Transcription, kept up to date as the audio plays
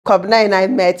Kwabena and I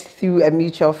met through a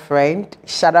mutual friend.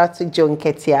 Shout out to Joe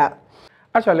Nketia.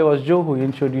 Actually, it was Joe who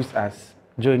introduced us,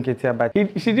 Joe Nketia, but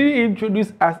she didn't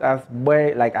introduce us as,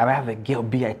 boy, like, I have a girl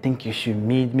B, I think you should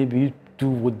meet, maybe you two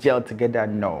would gel together.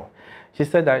 No. She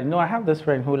said that, I have this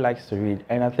friend who likes to read,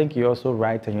 and I think you also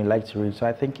write and you like to read, so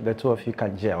I think the two of you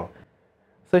can gel.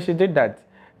 So she did that.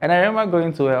 And I remember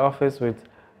going to her office with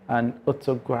an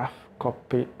autograph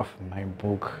copy of my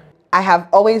book. I have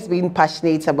always been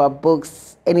passionate about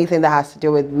books, anything that has to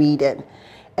do with reading.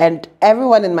 And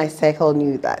everyone in my circle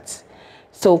knew that.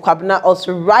 So Kwabena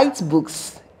also writes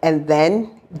books. And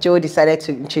then Joe decided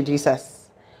to introduce us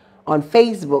on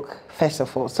Facebook, first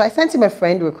of all. So I sent him a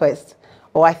friend request.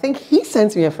 Or I think he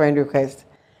sent me a friend request.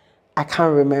 I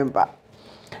can't remember.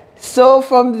 So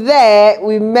from there,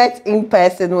 we met in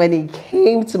person when he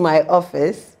came to my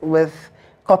office with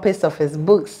copies of his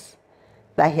books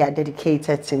that he had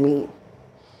dedicated to me.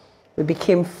 We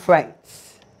became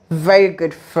friends, very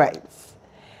good friends.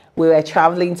 We were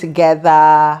traveling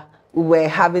together, we were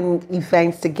having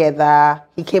events together.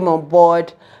 He came on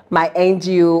board my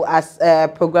NGO as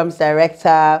a programs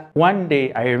director. One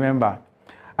day, I remember,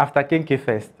 after Kinky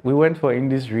Fest, we went for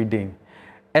Indies reading.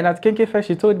 And at Kinky Fest,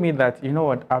 she told me that, you know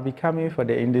what, I'll be coming for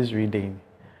the Indies reading.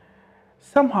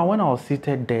 Somehow, when I was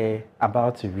seated there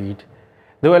about to read,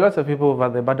 there were lots of people over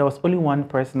there, but there was only one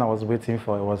person I was waiting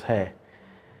for. It was her.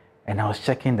 And I was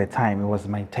checking the time. It was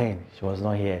my turn. She was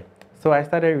not here. So I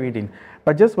started reading.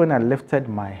 But just when I lifted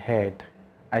my head,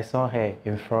 I saw her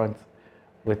in front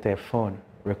with her phone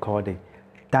recording.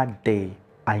 That day,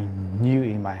 I knew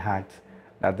in my heart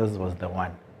that this was the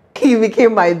one. He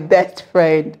became my best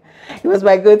friend. He was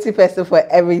my go-to person for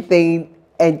everything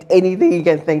and anything you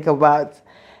can think about.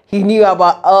 He knew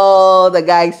about all the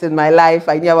guys in my life.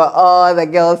 I knew about all the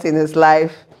girls in his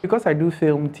life. Because I do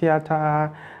film, theater,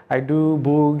 I do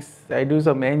books, I do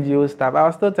some NGO stuff, I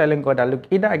was still telling God that, look,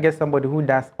 either I get somebody who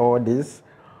does all this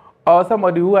or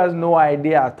somebody who has no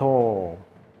idea at all.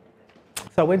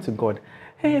 So I went to God.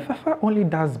 Hey, if Fafa only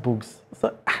does books,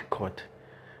 so, God,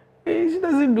 she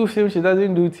doesn't do film, she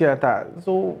doesn't do theater.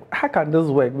 So how can this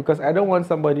work? Because I don't want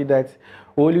somebody that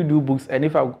will only do books, and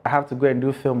if I have to go and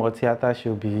do film or theater,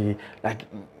 she'll be like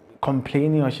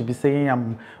complaining, or she'll be saying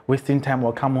I'm wasting time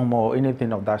or come home or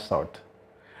anything of that sort.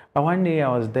 But one day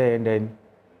I was there, and then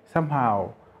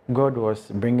somehow God was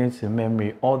bringing to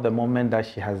memory all the moments that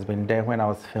she has been there when I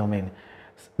was filming.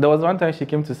 There was one time she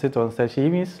came to sit on set. She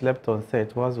even slept on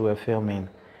set whilst we were filming.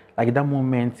 Like, that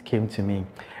moment came to me.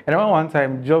 And I remember one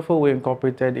time, Joffo Way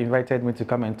Incorporated invited me to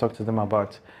come and talk to them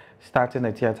about starting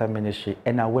a theater ministry,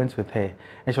 and I went with her.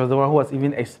 And she was the one who was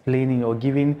even explaining or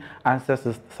giving answers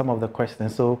to some of the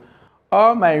questions. So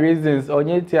all my reasons,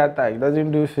 Onye theater, it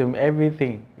doesn't do film,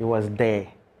 everything, it was there.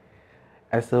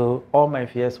 And so all my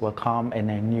fears were calm, and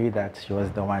I knew that she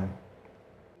was the one.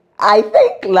 I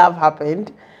think love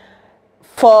happened.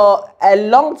 For a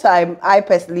long time, I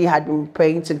personally had been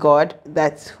praying to God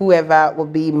that whoever will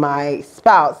be my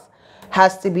spouse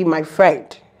has to be my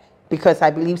friend, because I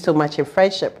believe so much in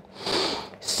friendship.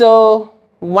 So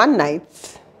one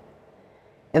night,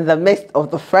 in the midst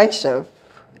of the friendship,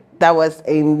 that was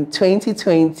in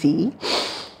 2020,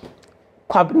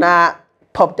 Kwabena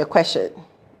popped the question,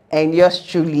 and yours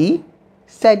truly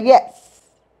said yes.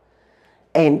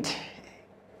 And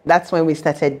that's when we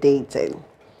started dating.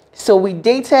 So we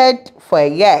dated for a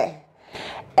year,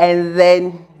 and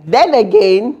then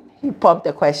again, he popped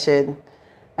the question,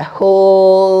 a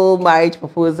whole marriage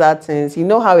proposal things. You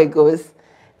know how it goes.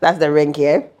 That's the ring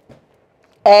here.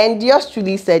 And yours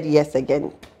truly said yes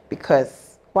again,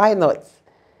 because why not?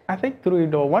 I think through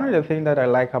it all, one of the things that I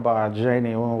like about our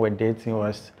journey when we were dating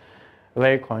was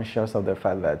very conscious of the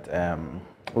fact that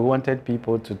we wanted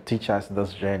people to teach us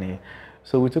this journey.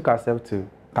 So we took ourselves to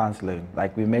counseling.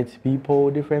 Like, we met people,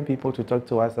 different people, to talk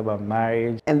to us about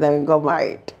marriage. And then we got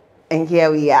married. And here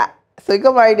we are. So we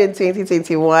got married in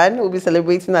 2021. We'll be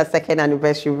celebrating our second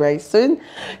anniversary very soon,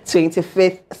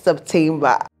 25th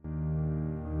September.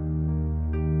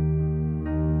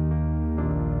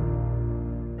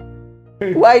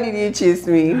 Why did you choose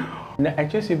me? No, I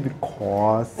chose you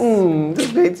because this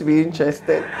is going to be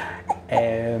interesting.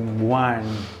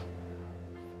 One,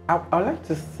 I would like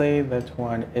to say that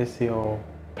one is your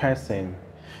person.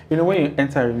 You know, when you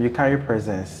enter, you carry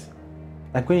presence.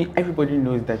 Like, when everybody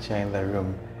knows that you're in the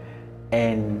room.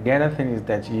 And the other thing is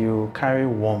that you carry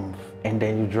warmth, and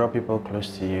then you draw people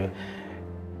close to you.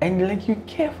 And like, you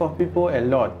care for people a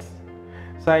lot.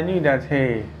 So I knew that,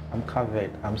 hey, I'm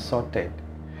covered, I'm sorted.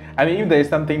 I mean, if there is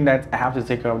something that I have to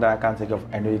take care of that I can't take care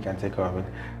of, I know you can take care of it.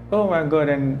 Oh my God,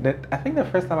 and I think the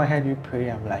first time I heard you pray,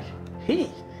 I'm like,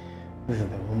 hey, this is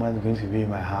the woman going to be in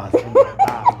my house. Oh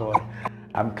God.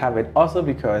 I'm covered. Also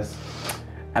because,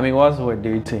 I mean, whilst we're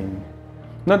dating,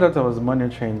 not that I was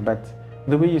monitoring, but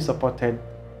the way you supported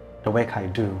the work I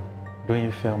do,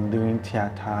 doing film, doing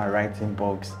theater, writing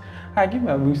books. I give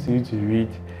my books to you to read.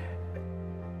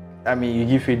 I mean, you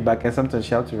give feedback, and sometimes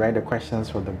you have to write the questions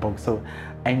for the book. So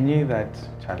I knew that,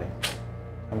 Charlie,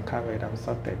 I'm covered, I'm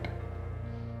sorted.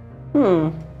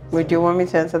 Would you want me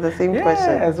to answer the same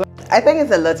question? Well, I think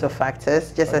it's a lot of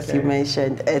factors, just as you Okay.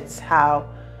 mentioned. It's how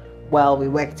well we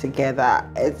work together.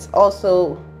 It's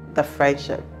also the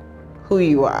friendship, who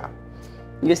you are.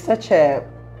 You're such a...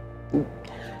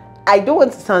 I don't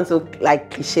want to sound so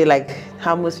like cliche, like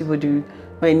how most people do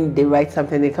when they write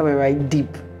something, they come and write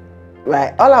deep.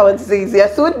 Right? All I want to say is you're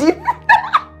so deep.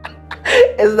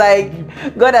 It's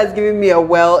like God has given me a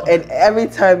well, and every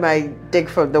time I dig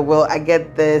from the well, I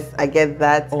get this, I get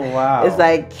that. Oh wow. It's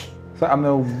like, so I'm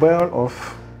a well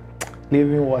of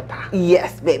living water.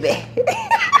 yes, baby.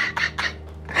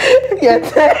 Your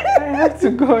turn. I have to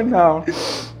go now.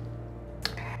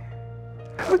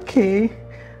 Okay.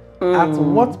 At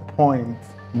what point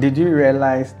did you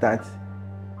realize that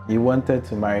you wanted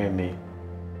to marry me?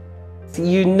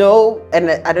 You know,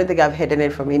 and I don't think I've hidden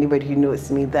it from anybody who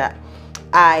knows me, that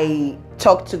I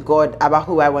talked to God about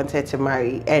who I wanted to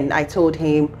marry, and I told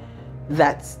him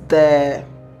that the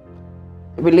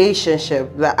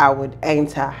relationship that I would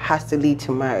enter has to lead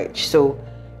to marriage. So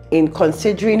in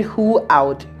considering who I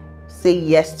would say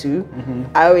yes to,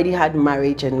 I already had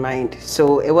marriage in mind.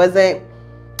 So it wasn't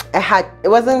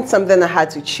something I had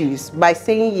to choose. By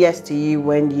saying yes to you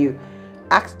when you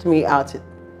asked me out,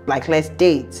 like, let's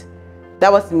date,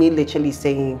 that was me literally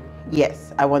saying,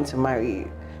 yes, I want to marry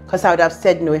you. Because I would have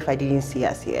said no if I didn't see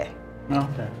us here.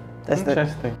 Okay. That's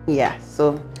interesting. Yeah,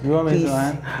 so You want me please. to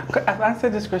answer? I've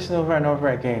answered this question over and over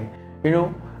again. You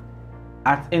know,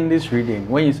 in this reading,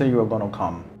 when you said you were going to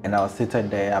come, and I was sitting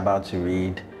there about to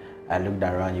read, I looked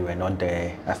around, you were not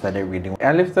there. I started reading.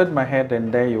 I lifted my head,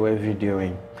 and there you were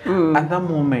videoing. At that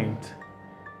moment,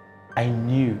 I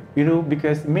knew, you know,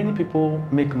 because many people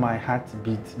make my heart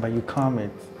beat, but you calm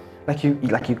it.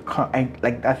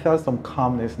 I felt some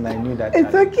calmness, and I knew that.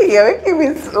 It's okay, you're making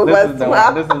me so This is the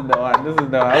one. This is the one. This is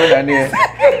the one. Hold on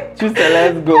here. Just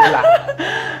let's go.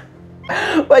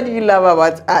 What do you love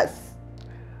about us?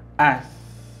 Us.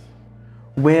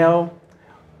 Well,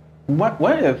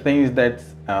 one of the things that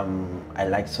I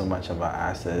like so much about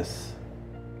us is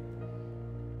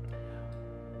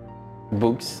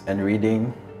books and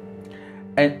reading.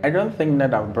 And I don't think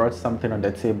that I've brought something on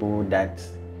the table that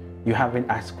you haven't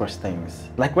asked questions.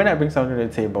 Like when I bring something to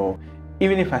the table,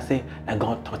 even if I say, like,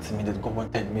 God taught me this, God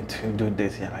wanted me to do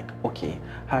this, you're like, okay,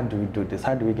 how do we do this?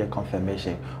 How do we get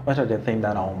confirmation? What are the things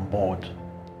that are on board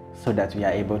so that we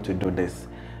are able to do this?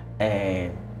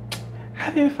 And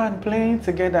having fun playing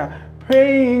together,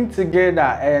 praying together,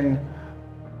 and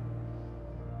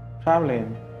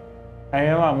traveling. I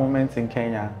remember a moment in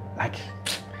Kenya, like,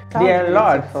 there are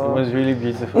lots. It was really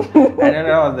beautiful. And then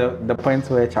that was the point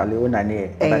where Charlie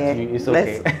Unani, but it's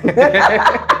okay.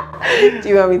 Do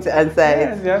you want me to answer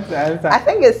Yes, it? you have to answer. I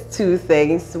think it's two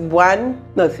things.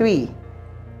 Three.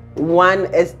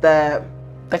 One is the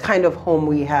kind of home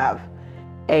we have,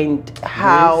 and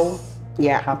how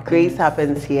grace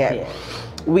happens here.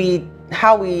 Yeah.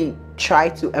 How we try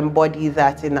to embody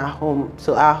that in our home.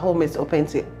 So our home is open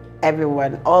to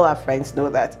everyone. All our friends know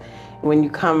that. When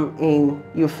you come in,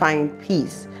 you find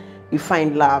peace, you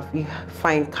find love, you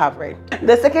find covering.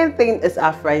 The second thing is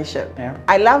our friendship. Yeah.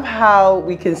 I love how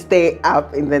we can stay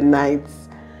up in the nights,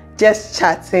 just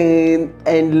chatting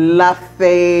and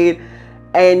laughing,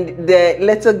 and the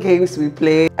little games we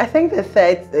play. I think the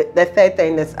third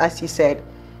thing is, as you said,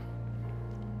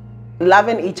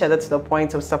 loving each other to the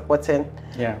point of supporting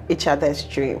each other's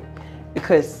dream.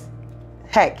 Because,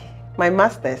 heck, my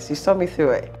master's, you saw me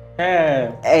through it.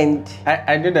 Yeah. And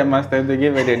I did the master's, they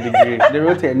gave me the degree. They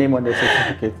wrote your name on the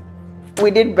certificate.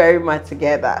 We did very much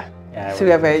together. Yeah,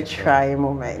 through a very trying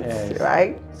moment,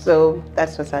 right? So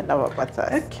that's what I love about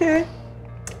us. Okay.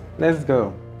 Let's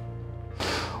go.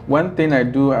 One thing I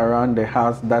do around the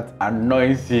house that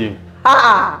annoys you.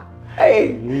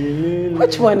 Hey,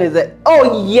 which one is it?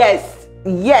 Oh, yes.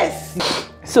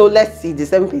 So let's see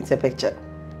this. Let me paint a picture.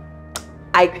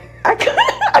 I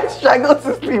struggle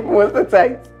to sleep most of the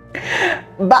time.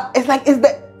 But it's like, it's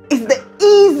the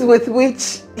ease with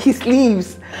which he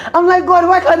sleeps. I'm like, God,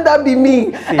 why can't that be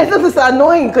me? It's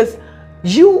annoying because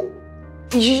you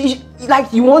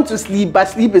want to sleep, but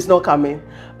sleep is not coming.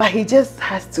 But he just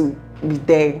has to be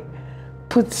there,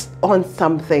 puts on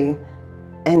something,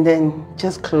 and then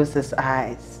just close his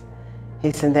eyes.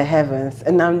 He's in the heavens.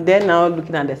 And I'm there now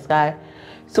looking at the sky.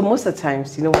 So most of the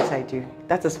times, you know what I do?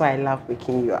 That is why I love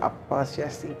waking you up whilst you're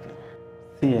sleeping.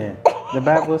 See, the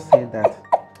Bible says that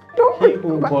he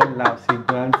who God loves, he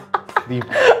grants sleep.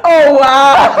 Oh,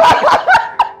 wow.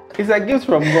 It's a gift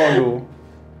from God, though.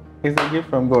 It's a gift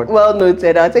from God. Well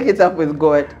noted. I'll take it up with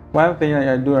God. One thing that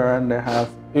I do around the house,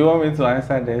 you want me to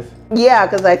answer this? Yeah,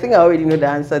 because I think I already know the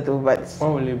answer though, but...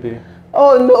 What will it be?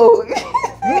 Oh, no.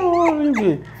 What will it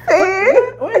be? Say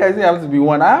Why does it have to be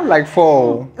one? I have like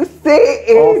 4 it. Say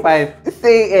it. or 5.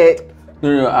 Say it.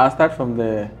 No, I'll start from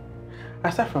the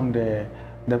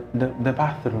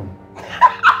bathroom.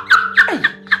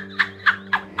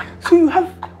 So you have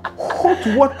hot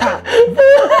water,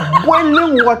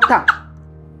 boiling water.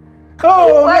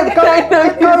 Oh, Why man, did I know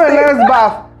you come and say let's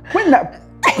bath.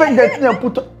 When that thing I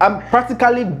put, I'm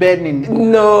practically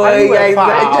burning. No, Are you yeah, a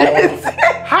foul? exaggerate.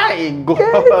 Hi, God.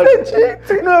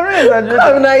 Exaggerate. No, really exaggerate.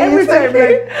 I'm not Every time,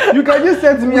 exaggerating. like, you can just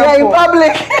set me We are in up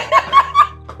public.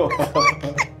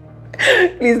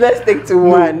 Please, let's stick to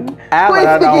one. I have Who is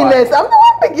another picking one. this? I'm the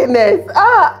one picking this.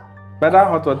 Ah. But that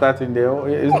hot water thing there,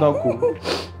 it's not cool.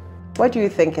 What do you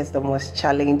think is the most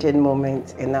challenging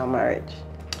moment in our marriage?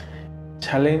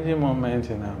 Challenging moment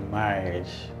in our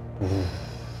marriage.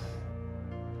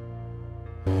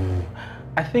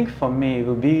 I think for me, it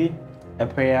will be a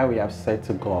prayer we have said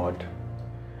to God.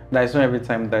 That's not every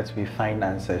time that we find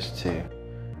answers to.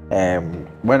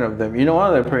 One of them,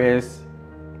 one of the prayers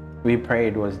we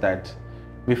prayed was that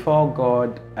before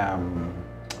God,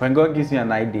 when God gives you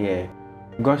an idea,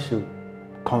 God should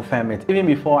confirm it. Even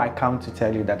before I come to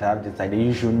tell you that I have this idea,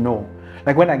 you should know.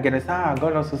 Like when I get it,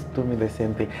 God also told me the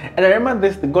same thing. And I remember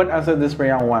this, God answered this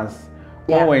prayer once.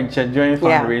 Yeah. When we were in church during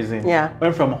fundraising. Yeah.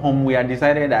 When from home, we had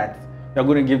decided that you're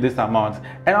going to give this amount.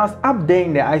 And I was up there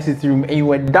in the ICT room and you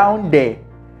were down there.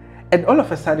 And all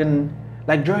of a sudden,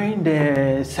 like during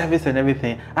the service and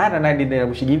everything, I had an idea that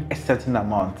we should give a certain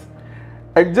amount.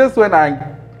 And just when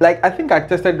I think I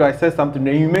tested or I said something,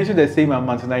 and you mentioned the same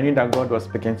amount, and I knew that God was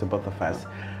speaking to both of us.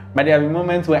 But there have been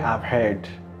moments where I've heard,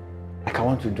 like, I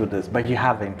want to do this, but you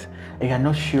haven't, and you're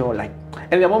not sure, like,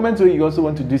 and there are moments where you also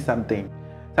want to do something.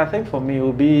 So I think for me, it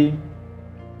will be,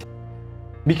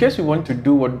 because we want to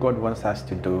do what God wants us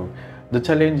to do, the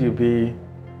challenge will be,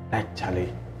 like,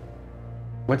 Charlie,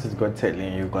 what is God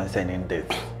telling you concerning this?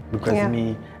 Because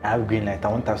me, I have green light, I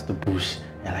want us to push.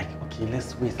 You're like, okay,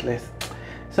 let's wait,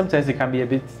 Sometimes it can be a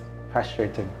bit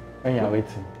frustrating when you're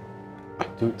waiting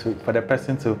for the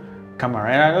person to come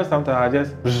around. And I know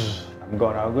sometimes I'm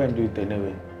gone, I'll go and do it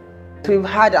anyway. We've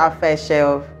had our fair share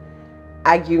of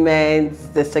arguments,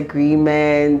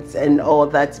 disagreements, and all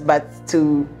that, but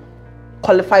to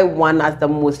qualify one as the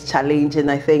most challenging,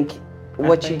 I think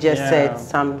what you just said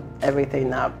summed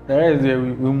everything up. The rest, we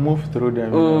move through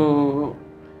them.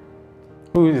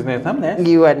 Who is next? I'm next.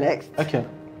 You are next. Okay.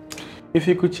 If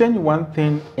you could change one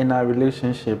thing in our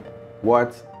relationship,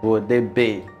 what would they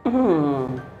be?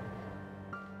 What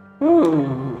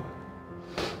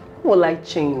will I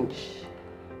change?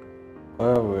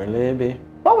 What will it be?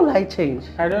 What will I change?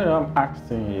 I don't know, I'm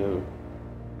asking you.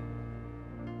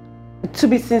 To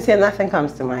be sincere, nothing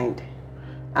comes to mind.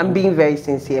 I'm being very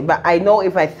sincere, but I know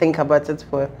if I think about it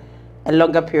for a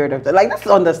longer period of time, like that's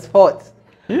on the spot.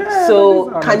 Yeah. So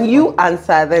can you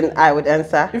answer? Then I would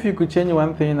answer. If you could change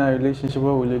one thing in our relationship,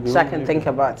 what will it be? So I can think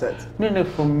about it. No,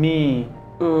 for me.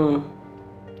 You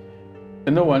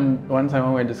know, one time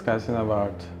when we were discussing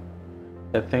about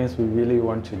the things we really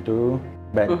want to do,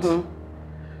 but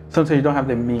sometimes you don't have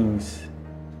the means,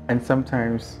 and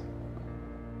sometimes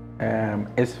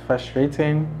it's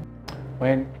frustrating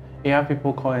when you have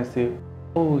people call and say,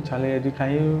 "Oh, Charlie,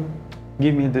 can you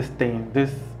give me this thing,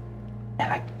 this?" And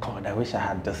like, God, I wish I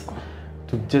had this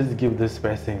to just give this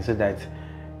person so that,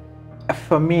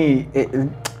 for me,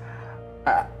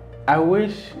 I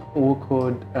wish we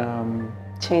could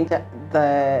change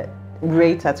the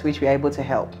rate at which we are able to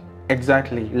help.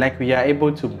 Exactly, like we are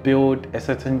able to build a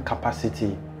certain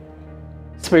capacity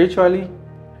spiritually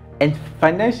and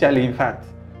financially, in fact,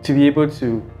 to be able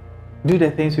to do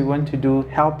the things we want to do,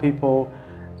 help people,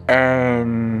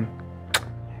 and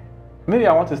maybe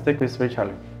I want to stick with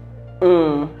spiritually.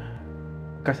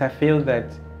 Because I feel that,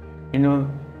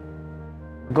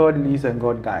 God leads and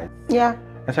God guides. Yeah.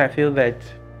 And so I feel that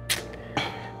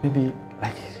maybe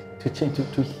like to change,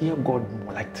 to hear God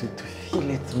more, like to feel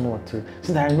it more,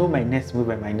 so that I know my next move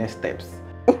and my next steps.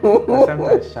 But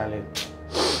sometimes, Charlie,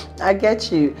 I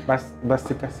get you.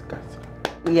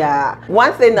 Yeah.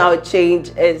 One thing I would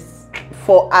change is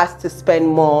for us to spend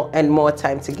more and more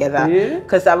time together.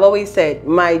 Because I've always said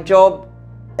my job,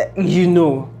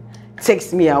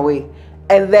 takes me away,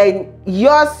 and then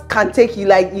yours can take you,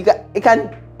 like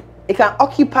it it can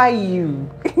occupy you.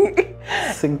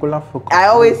 Singular focus. I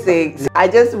always say, I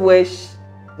just wish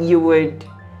you would,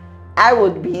 I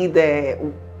would be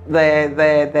the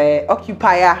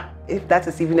occupier, if that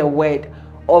is even a word,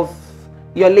 of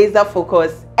your laser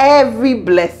focus every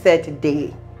blessed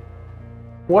day.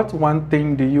 What one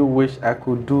thing do you wish I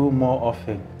could do more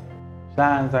often?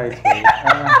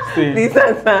 Please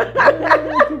answer.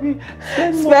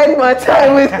 Spend more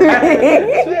time with me.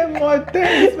 Spend more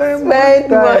time. Spend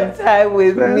more time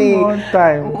with me. More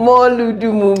time. More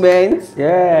Ludu moments.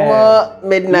 Yeah. More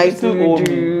midnight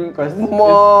Ludu.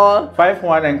 More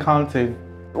 5-1 and counting.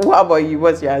 What about you?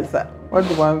 What's your answer? What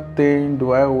one thing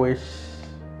do I wish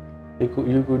you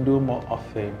could do more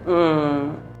often?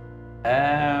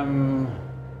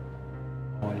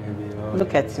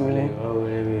 Look at me.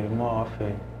 More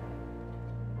often.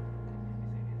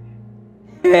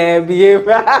 Yeah, babe.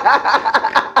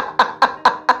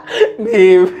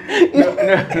 Babe.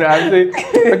 No, I'm saying,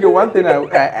 okay, one thing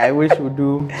I wish we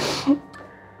do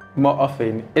more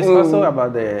often. It's also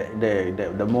about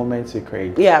the moments you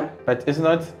create. Yeah. But it's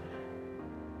not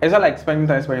like spending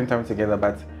time together,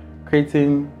 but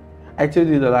creating. I told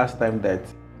you the last time that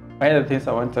one of the things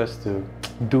I want us to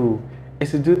do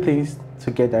is to do things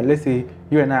together. Let's say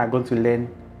you and I are going to learn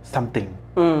something.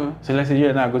 So let's say you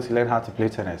and I are going to learn how to play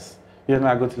tennis. You and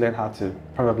I are going to learn how to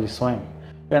probably swim.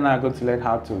 You and I are going to learn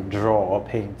how to draw or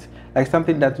paint. Like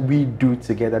something that we do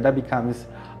together, that becomes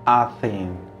our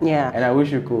thing. Yeah. And I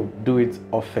wish you could do it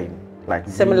often. Like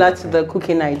similar to the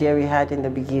cooking idea we had in the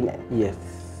beginning. Yes.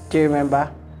 Do you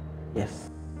remember? Yes.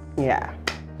 Yeah.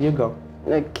 You go.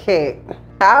 Okay.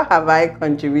 How have I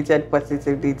contributed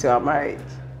positively to our marriage?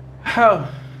 How?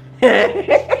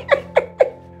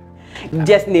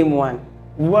 Just name one.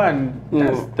 One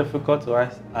that's difficult to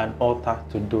ask an author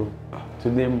to do. To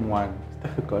name one. It's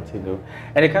difficult to do.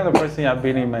 And the kind of person I've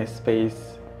been in my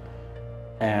space,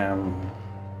 I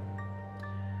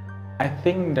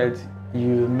think that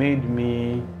you made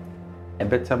me a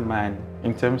better man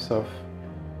in terms of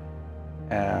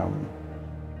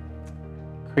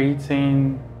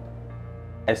creating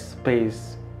a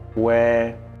space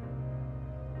where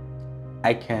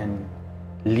I can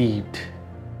lead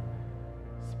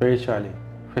spiritually,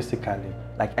 physically.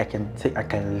 Like I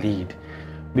can lead,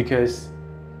 because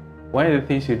one of the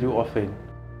things you do often,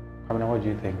 Kwabena, what do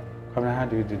you think? Kwabena, how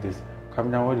do you do this?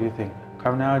 Kwabena, what do you think?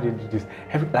 Kwabena, how do you do this?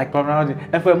 Like Kwabena, how do you...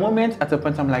 And for a moment, at a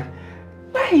point, I'm like,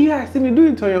 why are you asking me? Do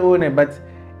it on your own. But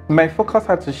my focus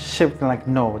had to shift. And like,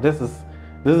 no, this is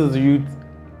you.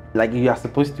 Like you are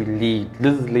supposed to lead.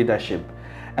 This is leadership.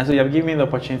 And so you have given me the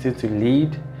opportunity to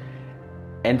lead.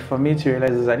 And for me to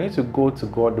realize is I need to go to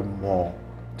God more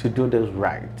to do this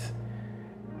right.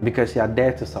 Because you are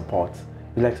there to support.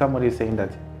 It's like somebody saying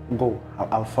that, go,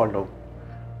 I'll follow.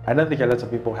 I don't think a lot of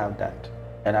people have that.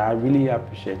 And I really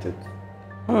appreciate it.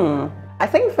 I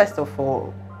think first of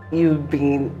all, you've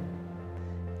been,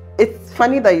 it's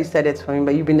funny that you said it for me,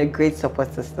 but you've been a great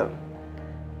support system.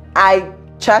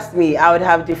 Trust me, I would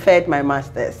have deferred my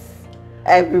masters.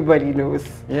 Everybody knows.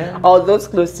 Yeah. All those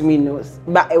close to me knows.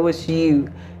 But it was you.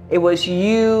 It was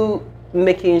you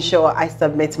making sure I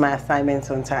submit my assignments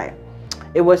on time.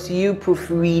 It was you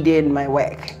proofreading my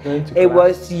work. It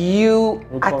was you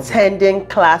attending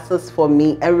classes for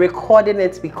me and recording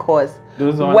it because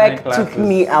work took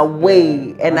me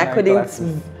away and I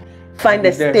couldn't find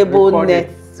a stable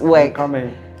network.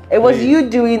 It was you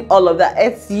doing all of that.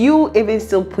 It's you even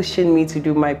still pushing me to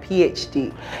do my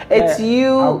PhD. It's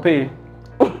you. I'll pay.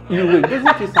 You will.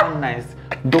 Doesn't it sound nice?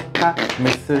 Dr.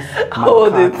 Mrs. Oh,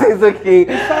 this is okay.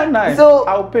 It sounds nice. So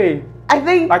I'll pay. I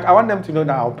think. Like I want them to know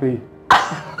that I'll pay.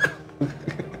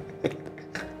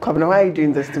 Kwabena, why are you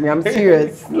doing this to me? I'm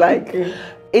serious. Like,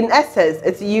 in essence,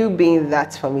 it's you being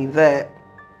that for me. The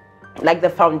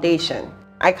foundation.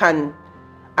 I can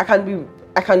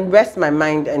rest my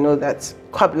mind and know that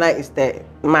Kwabena is there.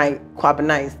 My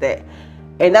Kwabena is there.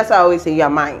 And that's why I always say you're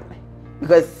mine.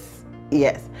 Because,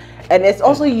 yes. And it's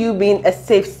also you being a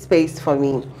safe space for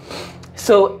me.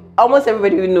 So almost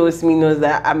everybody who knows me knows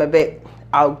that I'm a bit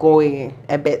outgoing,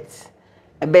 a bit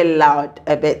loud,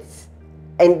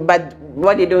 but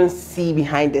what they don't see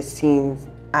behind the scenes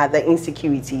are the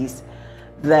insecurities,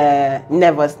 the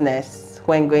nervousness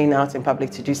when going out in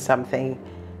public to do something,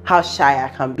 how shy I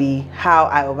can be, how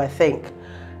I overthink.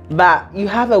 But you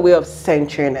have a way of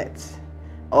centering it,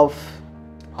 of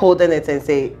holding it and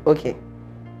say, okay,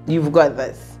 you've got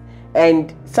this.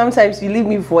 And sometimes you leave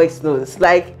me voice notes.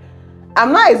 Like,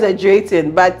 I'm not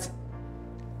exaggerating, but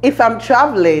if I'm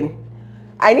traveling,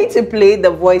 I need to play the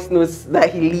voice notes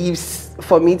that he leaves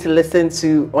for me to listen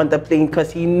to on the plane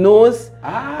because he knows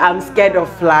I'm scared of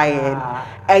flying.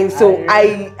 And so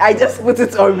I just put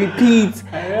it on repeat.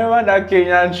 I remember that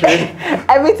Kenyan trip.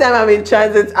 Every time I'm in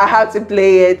transit, I have to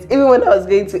play it. Even when I was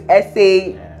going to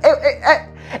SA,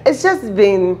 it's just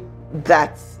been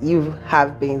that. You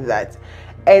have been that.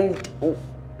 And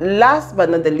last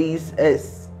but not the least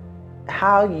is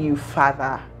how you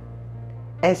father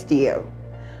SDM.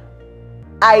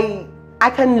 I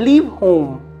can leave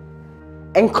home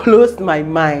and close my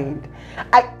mind.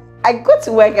 I go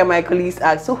to work and my colleagues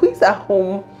ask, so who is at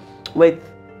home with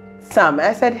Sam?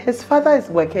 I said, his father is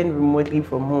working remotely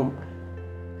from home.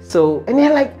 So, and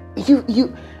they're like,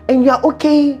 and you're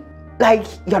okay? Like,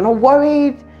 you're not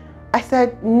worried? I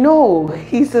said, no,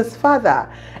 he's his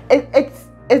father. It's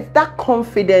that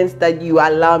confidence that you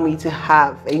allow me to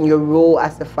have in your role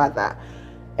as a father.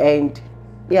 And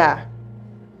yeah,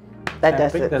 that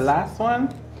does it. The last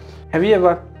one. Have you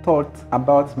ever thought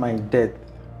about my death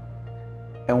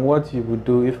and what you would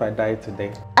do if I died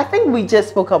today? I think we just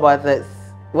spoke about this.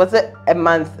 Was it a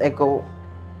month ago?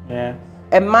 Yeah.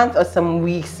 A month or some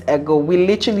weeks ago, we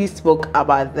literally spoke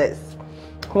about this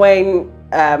when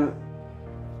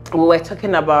we were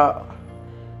talking about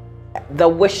the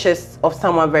wishes of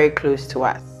someone very close to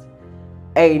us.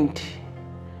 And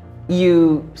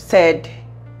you said,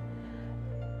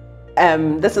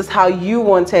 this is how you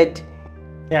wanted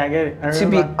I get it. to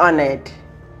be honored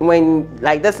when,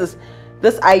 like, these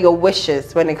are your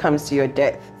wishes when it comes to your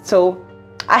death. So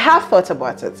I have thought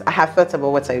about it. I have thought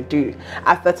about what I do.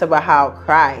 I've thought about how I'll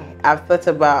cry. I've thought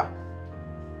about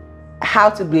how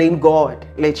to blame God,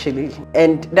 literally.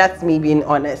 And that's me being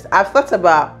honest. I've thought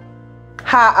about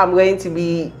how I'm going to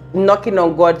be knocking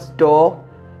on God's door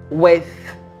with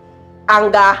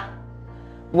anger,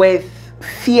 with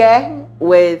fear,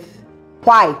 with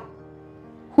why?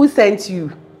 Who sent you?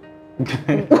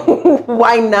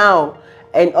 Why now?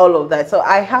 And all of that. So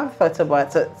I have thought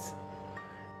about it.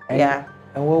 Yeah.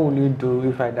 And what will you do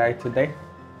if I die today?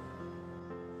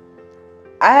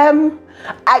 I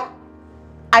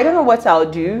don't know what I'll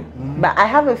do, but I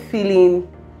have a feeling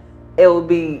it will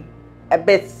be a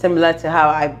bit similar to how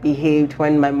I behaved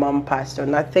when my mom passed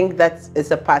on. I think that is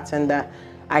a pattern that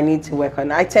I need to work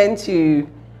on. I tend to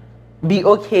be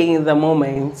okay in the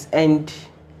moment and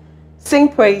sing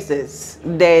praises.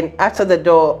 Then after the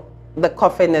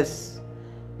coffin is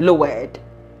lowered,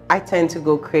 I tend to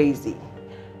go crazy.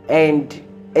 And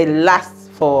it lasts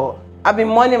for, I've been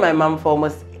mourning my mom for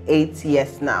almost 8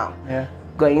 years now. Yeah.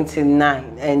 Going to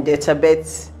 9. And it's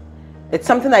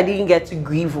something I didn't get to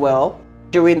grieve well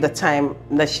during the time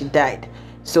that she died.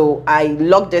 So I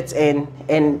logged it in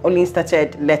and only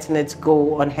started letting it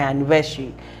go on her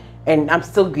anniversary. And I'm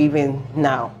still grieving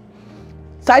now.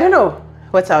 So I don't know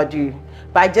what I'll do,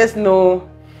 but I just know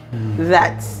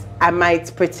that I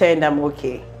might pretend I'm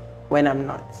okay when I'm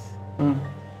not.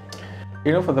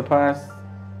 You know, for the past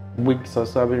weeks or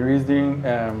so, I've been reading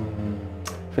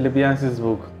Philippians'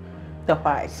 book. The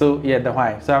why. So yeah, the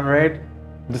why. So I've read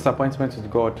Disappointment with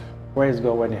God. Where is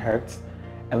God when it hurts?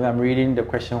 And I'm reading the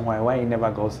question why he never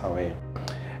goes away.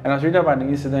 And I was reading about an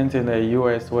incident in the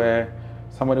US where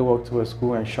somebody walked to a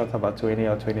school and shot about 20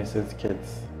 or 26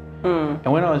 kids. And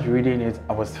when I was reading it,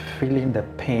 I was feeling the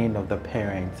pain of the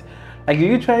parents. Like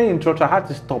literally in church, I had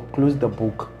to stop, close the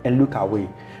book and look away.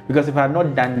 Because if I had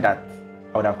not done that,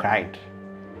 I would have cried.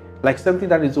 Like something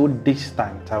that is so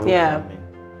distant away from me.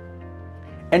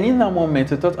 And in that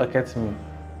moment, a thought occurred to me,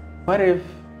 what if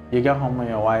you get home and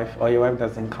your wife, or your wife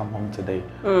doesn't come home today,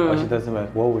 or she doesn't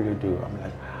work, what will you do? I'm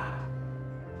like,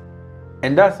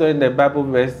 and that's when the Bible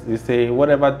verse is saying,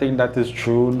 whatever thing that is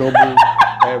true, noble,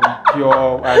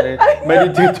 pure, and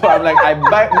meditate. I'm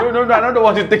like, no, I don't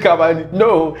want to think about it.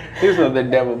 No, this is the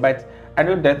devil. But I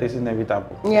know death is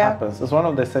inevitable. It happens. It's one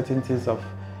of the certainties of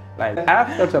life.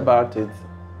 I've thought about it,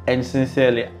 and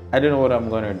sincerely, I don't know what I'm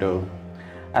going to do.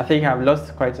 I think I've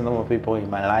lost quite a number of people in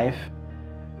my life,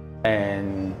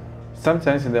 and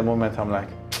sometimes in the moment I'm like,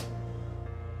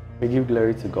 we give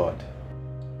glory to God.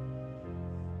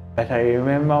 But I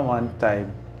remember one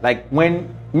time, like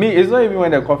when it's not even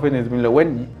when the coffin is being low,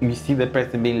 when you see the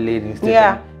person being laid in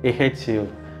station, it hits you.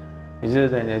 It's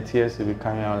just that the tears will be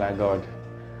coming out like, God,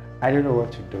 I don't know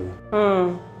what to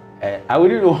do. I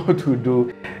wouldn't know what to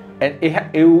do, and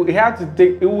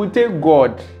it would take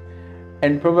God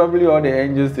and probably all the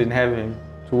angels in heaven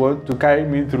to carry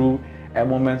me through a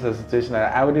moment or situation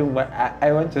that I wouldn't.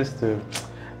 I want us to,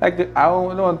 like, I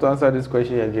don't want to answer this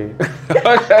question again. I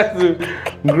want us to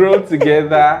grow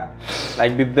together,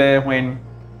 like be there when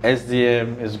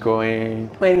SDM is going.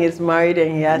 When he's married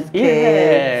and he has kids.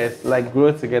 Yes, like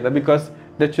grow together, because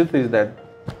the truth is that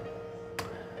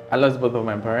I lost both of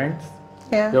my parents.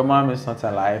 Yeah. Your mom is not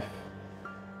alive.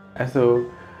 And so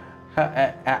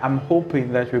I'm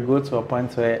hoping that we go to a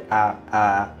point where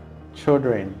our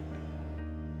children,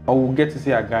 or we'll get to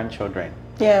see our grandchildren.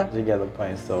 Yeah. You get the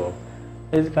point. So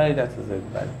basically that is it.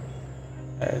 But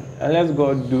let's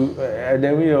go do,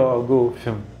 then we all go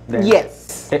film. Then,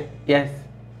 Yes. Yes.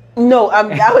 No, I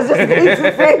was just going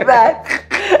to say that.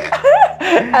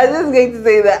 I was just going to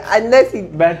say that unless he.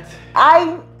 But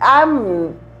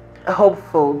I'm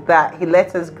hopeful that he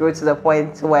lets us grow to the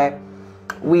point where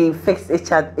we fix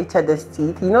each other's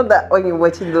teeth. You know that when you're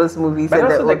watching those movies, but and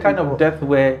also the kind people, of death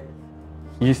where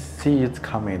you see it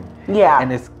coming. Yeah.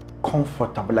 And it's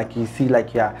comfortable. Like you see,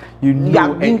 like you know,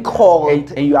 you're being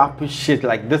called, and you appreciate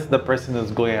like this. The person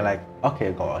is going like,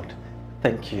 okay, God,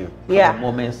 thank you for Yeah. the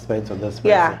moment spent with this person.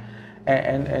 Yeah.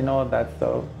 And all that.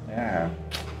 So yeah.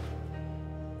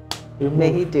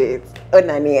 May he do it. Oh,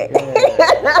 Nani.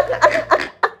 Yeah.